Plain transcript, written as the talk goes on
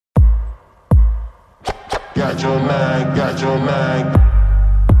got your nine, got your nine.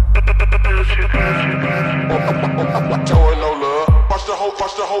 Showing no love. Watch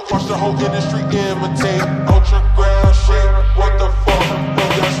the whole industry imitate. Ultra ground shit. What the fuck? When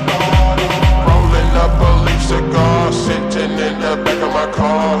you started rolling up a leaf cigar, sitting in the back of my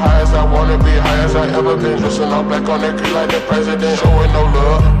car. High as I wanna be, high as I ever been. Dressing all black on that creek like the president. Showing no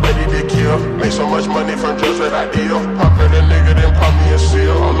love, ready to kill. Make so much money from drugs that I deal. Poppin' a nigga, then pop me a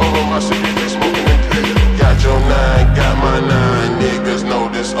seal. All over my city, they smoking and pill. Got your nine, got my nine. Niggas know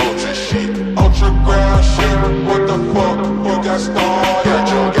this ultra shit. Ultra ground shit. What the fuck? You got started.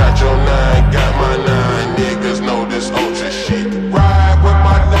 Got your nine, got my nine. Niggas know this ultra shit. Ride with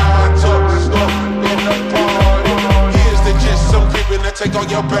my nine, tuck stuff in the party. Here's the gist, some creepin' to take all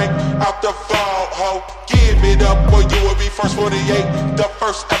your bank out the vault, ho. Give it up or you will be first 48. The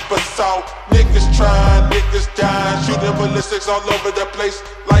first episode. Niggas tryin', niggas dying, shooting ballistics all over the place.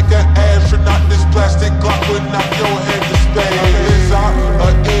 Like an astronaut, this plastic Glock would knock your head to space. It's out,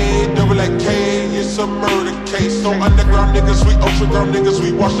 A-double-A-K, it's a murder case. So underground niggas, we ultra ground niggas,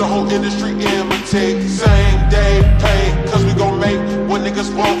 we watch the whole industry imitate. Same day pay, cause we gon' make what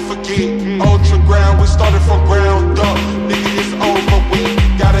niggas won't forget. Ultra ground, we started from ground up, nigga it's over, we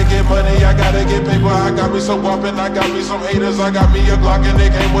gotta get money, I gotta get paper. I got me some weapon, I got me some haters. I got me a Glock and they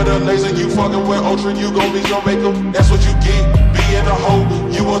came with a laser. You fucking with ultra, you gon' be your maker. That's what you get, be in a hole.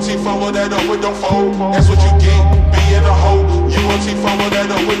 You want to follow that up with no fold. That's what you get, be in a hole. You want to follow that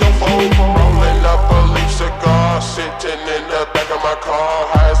up with no fold. Rolling up a leaf cigar, sitting in the back of my car.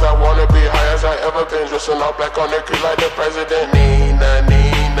 High as I wanna be, high as I ever been. Dressing all black on the creek like the president. Nina,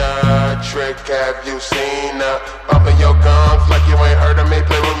 Nina, trick have you seen her? Bumping your gums like you ain't heard of me.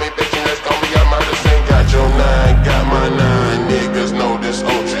 Play with me, bitch, and that's gon' be a murder scene. Got your nine, got my nine. Niggas know this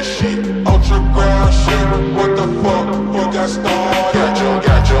ultra shit. Ultra ground shit. What the fuck? You got started.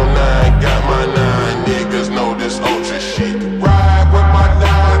 Got your nine, got my nine. Niggas know this ultra shit. Ride with my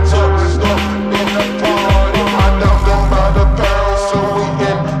nine, tuck stuff in the party. I dump them by the pound, so we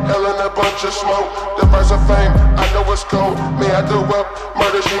inhaling a bunch of smoke. The price of fame, I know it's cold. Me, I do up,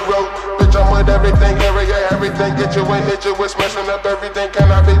 murder she wrote. Bitch, I'm with everything, area, everything. Get you and hit you with smashing up everything. Can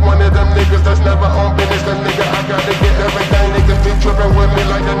I be one of them niggas that's never on business? The nigga, I gotta get everything. Niggas be tripping with me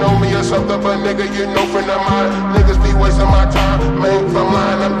like they know me or something. But nigga, you know friend of mine. Niggas be wasting my time. Man, if I'm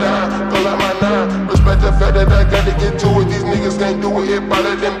lying, I'm down. Pull out my nine. Respect the fact that I gotta get to it. These niggas can't do it, it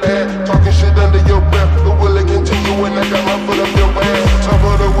better than bad. Talking shit under your breath. Who will it continue when I got my foot up your ass? Top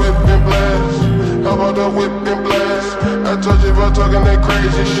of the whip and blast. How about the whip and blast? I told you about talking that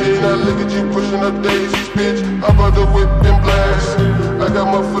crazy shit. Now look at you pushing up daisies, bitch. How about the whip and blast? I got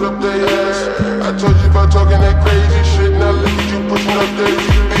my foot up their ass. I told you about talking that crazy shit. Now look at you pushing up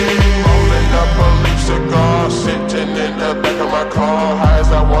daisies, bitch. Rolling up a leaf cigar, sitting in the back of my car. High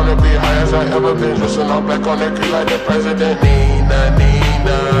as I wanna be, high as I ever been. Dressing all black on that creek like the president. Nina,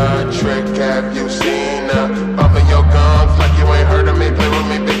 Nina, trick have you seen her? Bumping your gums like you ain't heard of me. Play with